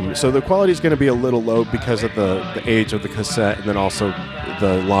ripped from. So the quality is going to be a little low because of the age of the cassette, and then also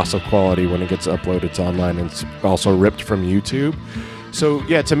the loss of quality when it gets uploaded to online, and it's also ripped from YouTube. So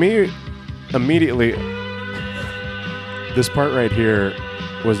yeah, to me, immediately, this part right here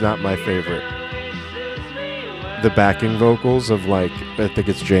was not my favorite. The backing vocals of, like, I think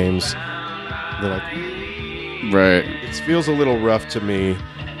it's James. They're like, right. It feels a little rough to me.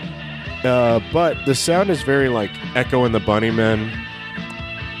 But the sound is very, like, Echo and the Bunnymen.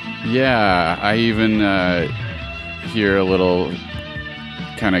 Yeah, I even hear a little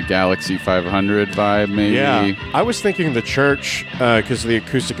kind of Galaxy 500 vibe, maybe. Yeah, I was thinking The Church, because of the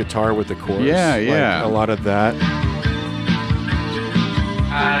acoustic guitar with the chorus. Yeah, yeah. Like, a lot of that.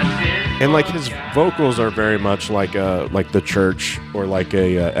 And, like, his vocals are very much like The Church, or like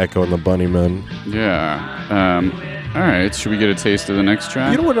a Echo and the Bunnymen. Yeah. All right, should we get a taste of the next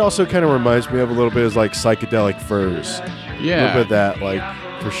track? You know what it also kind of reminds me of a little bit is, like, Psychedelic Furs. Yeah. A little bit of that, like,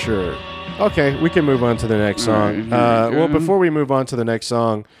 for sure. Okay, we can move on to the next song. Right, well, before we move on to the next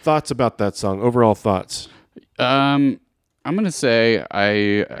song, thoughts about that song? Overall thoughts? I'm going to say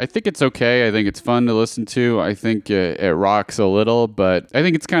I think it's okay. I think it's fun to listen to. I think it rocks a little, but I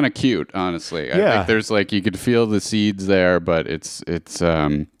think it's kind of cute, honestly. Yeah. I think there's, like, you could feel the seeds there, but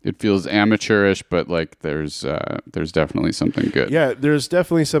it feels amateurish, but, like, there's definitely something good. Yeah, there's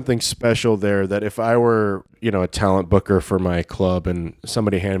definitely something special there that if I were, a talent booker for my club and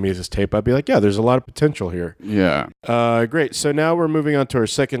somebody handed me this tape, I'd be like, yeah, there's a lot of potential here. Yeah. Great. So now we're moving on to our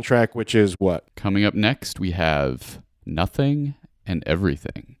second track, which is what? Coming up next, we have Nothing and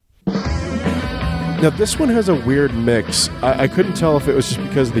Everything. Now, this one has a weird mix. I couldn't tell if it was just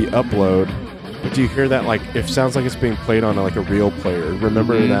because of the upload, but do you hear that? Like, it sounds like it's being played on, like, a real player.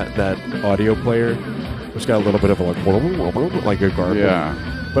 Remember that audio player? It's got a little bit of a, like a garble. Yeah.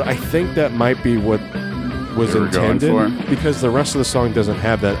 But I think that might be what was intended, because the rest of the song doesn't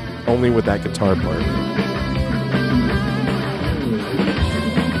have that, only with that guitar part.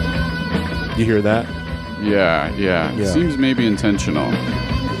 You hear that? Yeah. It seems maybe intentional.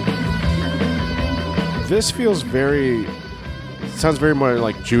 This feels sounds very more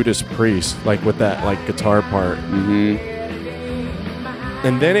like Judas Priest, like with that, like, guitar part. Mm-hmm.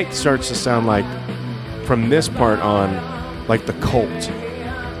 And then it starts to sound like, from this part on, like the Cult.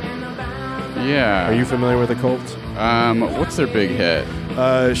 Yeah. Are you familiar with the Cult? What's their big hit?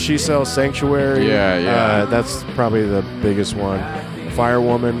 She Sells Sanctuary. Yeah. That's probably the biggest one.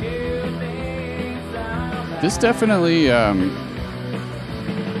 Firewoman. This definitely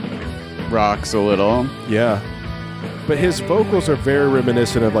rocks a little. Yeah. But his vocals are very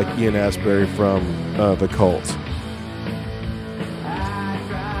reminiscent of, like, Ian Astbury from The Cult.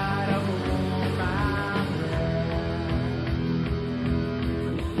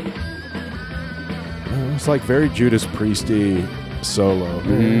 It's like very Judas Priesty solo.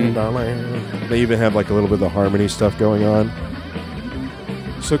 Mm-hmm. They even have, like, a little bit of the harmony stuff going on.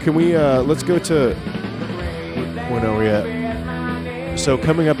 So can we, let's go to, when are we at? So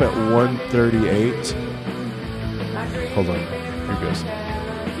coming up at 1:38. Hold on. Here goes.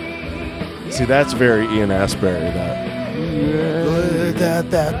 See, that's very Ian Astbury, that.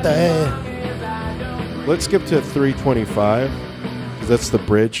 Let's skip to 3:25, because that's the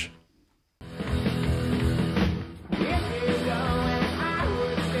bridge.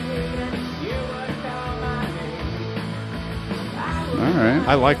 All right.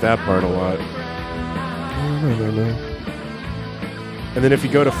 I like that part a lot. And then if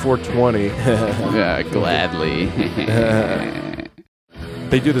you go to 420, yeah, gladly.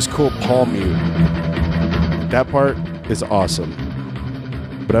 they do this cool palm mute. That part is awesome.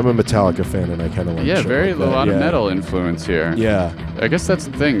 But I'm a Metallica fan, and I kind of like a lot of metal influence here. Yeah. I guess that's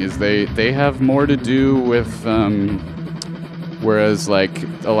the thing, is they have more to do with, whereas, like,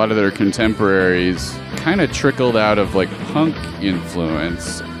 a lot of their contemporaries kind of trickled out of, like, punk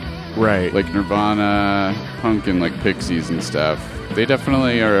influence. Right. Like Nirvana, punk, and, like, Pixies and stuff. They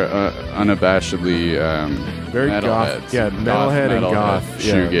definitely are unabashedly very metalheads. Goth. Yeah, metalhead and goth.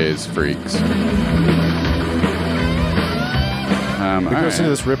 Shoegaze freaks. It goes into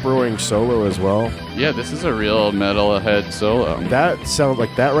this rip-roaring solo as well. Yeah, this is a real metalhead solo. That sounds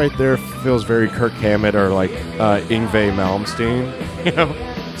like, that right there feels very Kirk Hammett or like Yngwie Malmsteen. You know?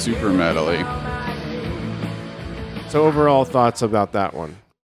 Super metally. So overall thoughts about that one?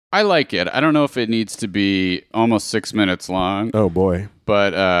 I like it. I don't know if it needs to be almost 6 minutes long. Oh boy.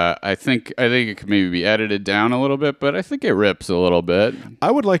 But I think it could maybe be edited down a little bit, but I think it rips a little bit.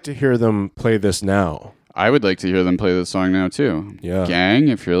 I would like to hear them play this now. I would like to hear them play this song now, too. Yeah. Gang,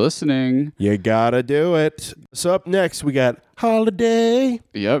 if you're listening. You gotta do it. So up next, we got Holiday.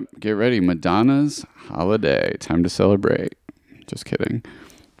 Yep, get ready. Madonna's Holiday. Time to celebrate. Just kidding.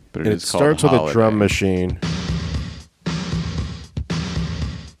 But It is called starts with a Holiday. drum machine.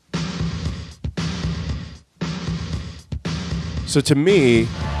 So to me,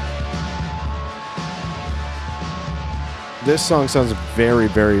 this song sounds very,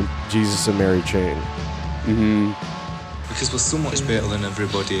 very Jesus and Mary Chain. Because we're so much better than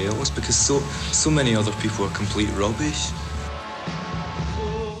everybody else, because so many other people are complete rubbish.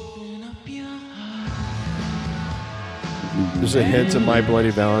 There's a hint of My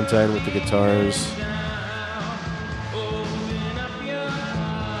Bloody Valentine with the guitars.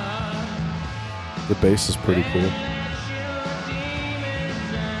 The bass is pretty cool.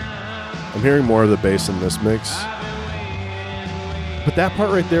 I'm hearing more of the bass in this mix. But that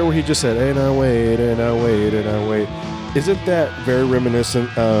part right there where he just said, and I wait, and I wait, and I wait. Isn't that very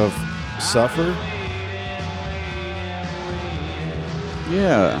reminiscent of Suffer?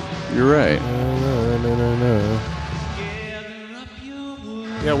 Yeah, you're right.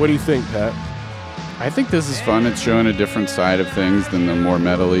 Yeah, what do you think, Pat? I think this is fun. It's showing a different side of things than the more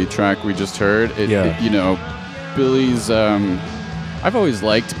metal-y track we just heard. Billy's... I've always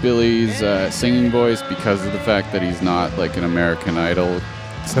liked Billy's singing voice because of the fact that he's not like an American Idol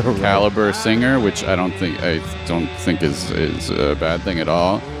caliber singer, which I don't think is a bad thing at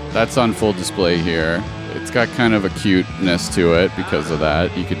all. That's on full display here. It's got kind of a cuteness to it because of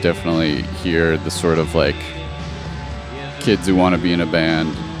that. You could definitely hear the sort of like kids who want to be in a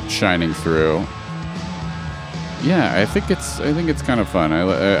band shining through. Yeah, I think it's kind of fun.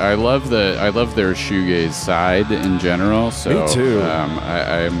 I love their shoegaze side in general. So, me too.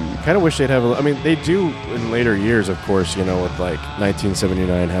 I'm kind of wish they'd have. I mean, they do in later years, of course. With like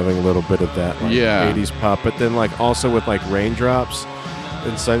 1979 having a little bit of that 80s pop, but then like also with like Raindrops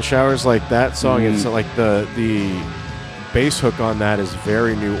and Sun Showers, like that song. It's like the bass hook on that is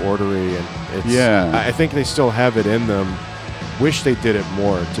very New Ordery, and it's. Yeah. I think they still have it in them. Wish they did it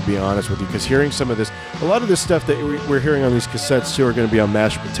more, to be honest with you, because hearing some of this, a lot of this stuff that we're hearing on these cassettes too are going to be on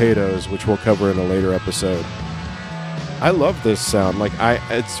Mashed Potatoes, which we'll cover in a later episode. I love this sound. Like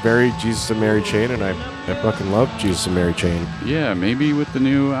it's very Jesus and Mary Chain, and I fucking love Jesus and Mary Chain. Yeah, maybe with the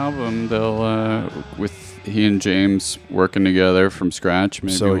new album, they'll with he and James working together from scratch.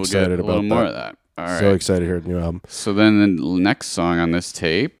 Maybe we'll get a little more of that. All right. So excited to hear the new album. So then the next song on this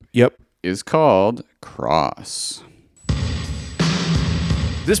tape, is called Cross.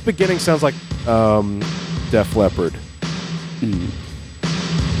 This beginning sounds like Def Leppard.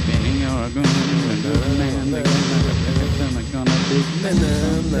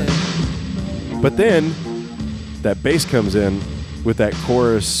 But then that bass comes in with that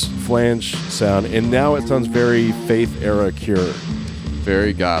chorus flange sound, and now it sounds very Faith era Cure.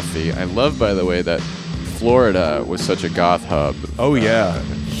 Very gothy. I love, by the way, that Florida was such a goth hub. Oh yeah,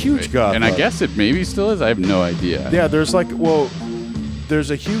 huge goth. And hub. I guess it maybe still is. I have no idea. Yeah, there's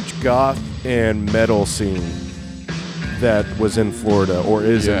a huge goth and metal scene that was in Florida or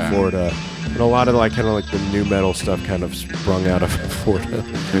is in Florida. And a lot of the new metal stuff kind of sprung out of Florida.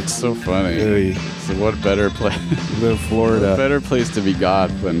 It's so funny. Hey. So what better place than Florida? What better place to be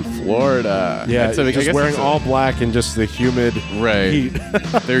goth than Florida? Yeah, just wearing all black and just the humid heat.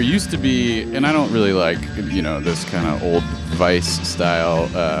 There used to be, and I don't really like, this kind of old Vice style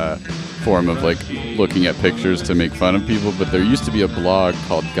form of like looking at pictures to make fun of people, but there used to be a blog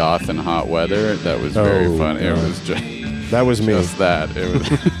called Goth and Hot Weather that was very funny. It was just that was me. Just that. It was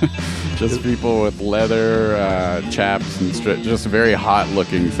just people with leather chaps and just very hot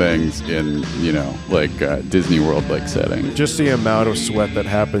looking things in Disney World like setting. Just the amount of sweat that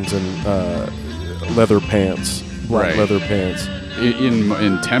happens in leather pants, black leather pants.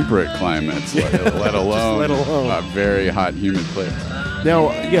 In temperate climates, let alone a very hot, humid place.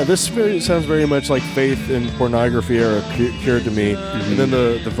 Now, this sounds very much like Faith and Pornography era Cure to me, and then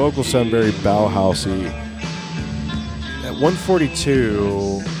the vocals sound very Bauhausy. At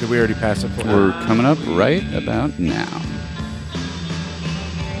 142, did we already pass it? We're coming up right about now.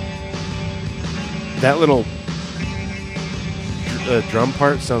 That little drum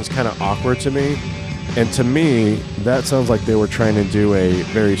part sounds kind of awkward to me. And to me, that sounds like they were trying to do a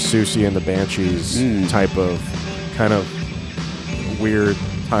very Susie and the Banshees type of kind of weird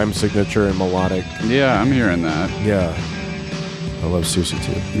time signature and melodic. Yeah, I'm hearing that. Yeah. I love Susie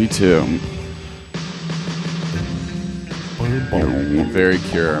too. Me too. Very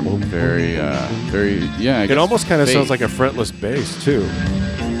Cure. Very, yeah. It almost kind of sounds like a fretless bass, too.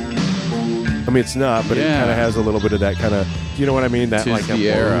 I mean, it's not, but it kind of has a little bit of that kind of, you know what I mean? That Tis like the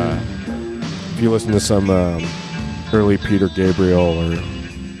era. If you listen to some early Peter Gabriel or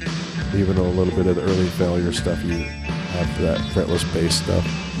even a little bit of the early Failure stuff, you have that fretless bass stuff.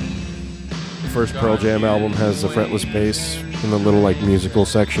 The first Pearl Jam album has the fretless bass in the little like musical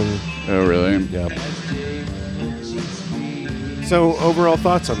section. Oh, really? Yeah. So overall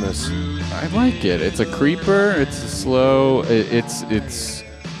thoughts on this? I like it. It's a creeper. It's a slow. It's.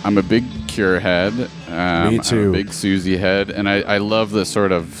 I'm a big Cure head. Me too. I'm a big Susie head, and I love the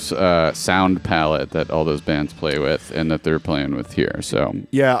sort of sound palette that all those bands play with, and that they're playing with here. So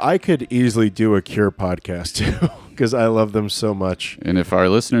yeah, I could easily do a Cure podcast too, because I love them so much. And if our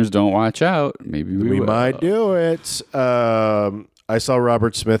listeners don't watch out, maybe we will. Might do it. I saw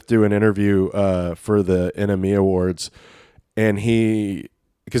Robert Smith do an interview for the NME Awards, and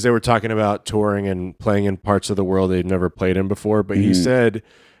because they were talking about touring and playing in parts of the world they'd never played in before, but he said,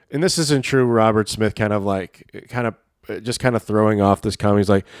 and this isn't true, Robert Smith kind of throwing off this comment. He's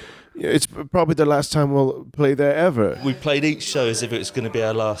like, it's probably the last time we'll play there ever. We played each show as if it was going to be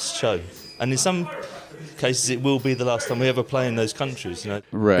our last show. And in some cases, it will be the last time we ever play in those countries, you know?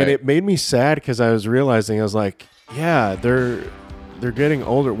 Right. And it made me sad because I was realizing, I was like, yeah, they're getting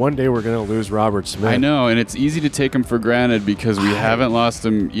older. One day we're going to lose Robert Smith. I know, and it's easy to take him for granted because we haven't lost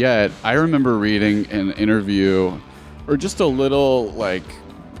him yet. I remember reading an interview, or just a little, like,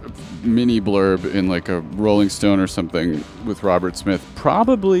 mini blurb in, like, a Rolling Stone or something with Robert Smith,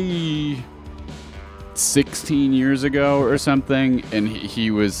 probably 16 years ago or something, and he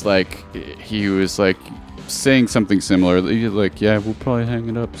was like saying something similar. Like, yeah, we'll probably hang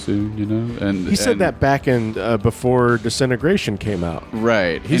it up soon, you know. And he said that back in before Disintegration came out.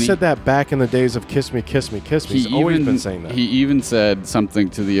 Right. He said that back in the days of Kiss Me, Kiss Me, Kiss Me. He's always been saying that. He even said something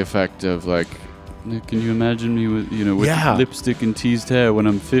to the effect of like, can you imagine me with lipstick and teased hair when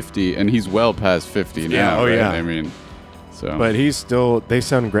I'm 50? And he's well past 50 now. Right? I mean, so. But they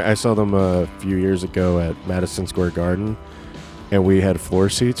sound great. I saw them a few years ago at Madison Square Garden, and we had floor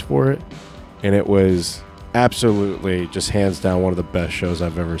seats for it, and it was absolutely just hands down one of the best shows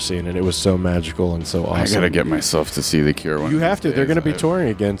I've ever seen, and it was so magical and so awesome. I gotta get myself to see the Cure one. You have to. They're going to be touring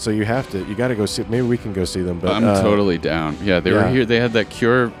again, so you gotta go see. Maybe we can go see them. But I'm totally down. Yeah, they were here. They had that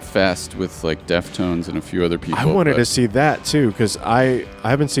Cure Fest with like Deftones and a few other people. I wanted to see that too because I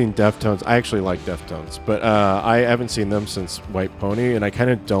haven't seen Deftones. I actually like Deftones, but I haven't seen them since White Pony, and I kind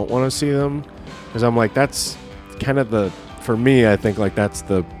of don't want to see them because I'm like, that's kind of for me, I think like that's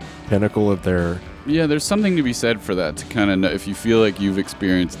the pinnacle of their. Yeah, there's something to be said for that, to kind of know if you feel like you've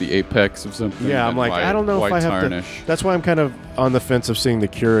experienced the apex of something. Yeah, I'm like, I don't know if I have to. That's why I'm kind of on the fence of seeing the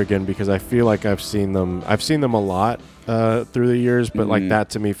Cure again, because I feel like I've seen them a lot through the years, but like that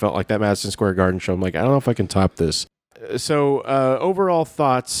to me felt like that Madison Square Garden show. I'm like, I don't know if I can top this. So overall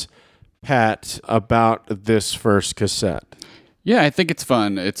thoughts, Pat, about this first cassette? Yeah, I think it's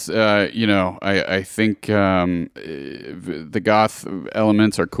fun. It's, I think the goth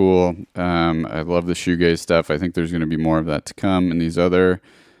elements are cool. I love the shoegaze stuff. I think there's going to be more of that to come in these other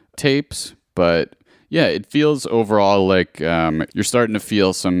tapes. But yeah, it feels overall like you're starting to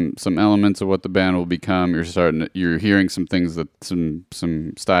feel some elements of what the band will become. You're hearing some things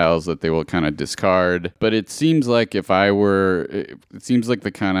some styles that they will kind of discard. But it seems like if I were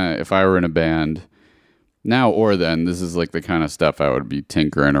in a band now or then, this is like the kind of stuff I would be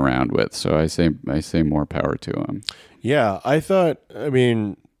tinkering around with. So I say more power to them. Yeah, I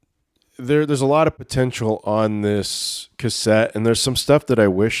mean, there's a lot of potential on this cassette, and there's some stuff that I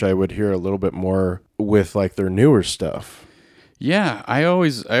wish I would hear a little bit more with like their newer stuff. Yeah, I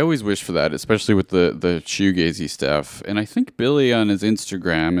always wish for that, especially with the shoegazy stuff. And I think Billy on his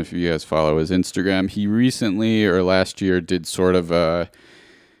Instagram, if you guys follow his Instagram, he recently or last year did sort of a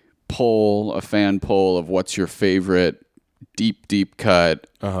fan poll of what's your favorite deep cut,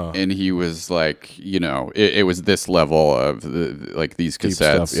 and he was like, it was this level of like these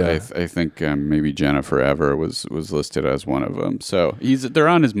cassettes. Stuff, yeah. I think maybe Jenna Forever was listed as one of them. So they're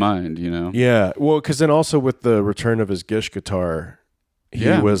on his mind, Yeah, well, because then also with the return of his Gish guitar, he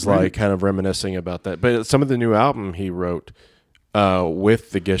was like kind of reminiscing about that. But some of the new album he wrote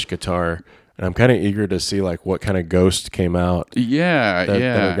with the Gish guitar. And I'm kind of eager to see like what kind of ghosts came out. That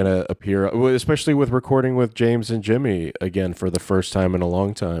are going to appear, especially with recording with James and Jimmy again for the first time in a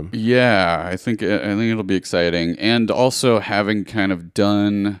long time. Yeah, I think it'll be exciting, and also having kind of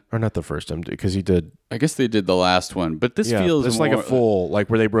done, or not the first time, because he did I guess they did the last one, but this Yeah, feels it's more, like a full, like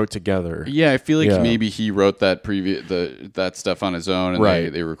where they wrote together. Yeah, I feel like Yeah. maybe he wrote that that stuff on his own, and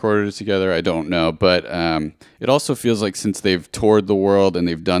Right. they recorded it together. I don't know, but it also feels like since they've toured the world and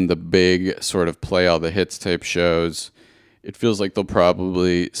they've done the big sort of play all the hits type shows, it feels like they'll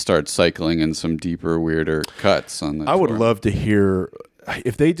probably start cycling in some deeper, weirder cuts on the I would tour. love to hear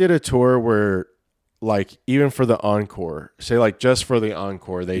if they did a tour where, like, even for the encore, say like just for the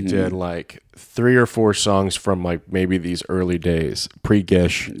encore, they did like 3 or 4 songs from like maybe these early days,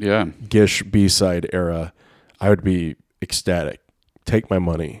 pre-Gish, Gish B-side era. I would be ecstatic. Take my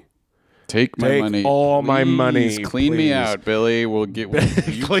money. Take my money. All my money. Clean me out, Billy. We'll get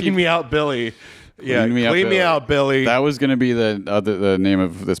Clean me out, Billy. Yeah, clean me out, Billy. That was going to be the name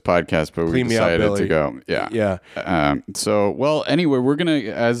of this podcast, but we decided to go. Yeah. So, well, anyway, we're going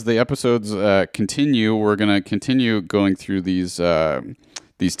to, as the episodes continue, we're going to continue going through these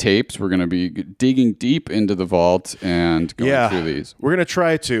tapes. We're going to be digging deep into the vault and going through these. We're going to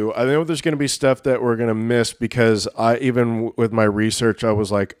try to. I know there's going to be stuff that we're going to miss because even with my research, I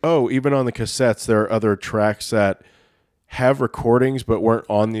was like, oh, even on the cassettes, there are other tracks that have recordings but weren't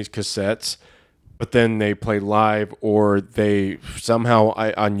on these cassettes. But then they play live, or they somehow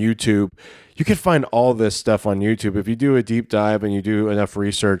on YouTube. You can find all this stuff on YouTube. If you do a deep dive and you do enough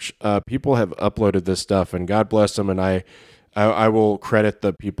research, people have uploaded this stuff, and God bless them. And I will credit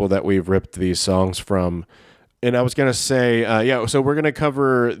the people that we've ripped these songs from. And I was going to say, so we're going to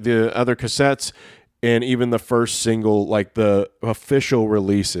cover the other cassettes and even the first single, like the official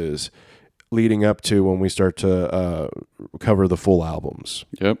releases leading up to when we start to cover the full albums.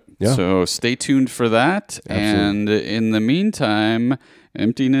 Yep. Yeah. So stay tuned for that. Absolutely. And in the meantime,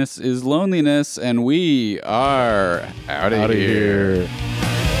 emptiness is loneliness, and we are out of here.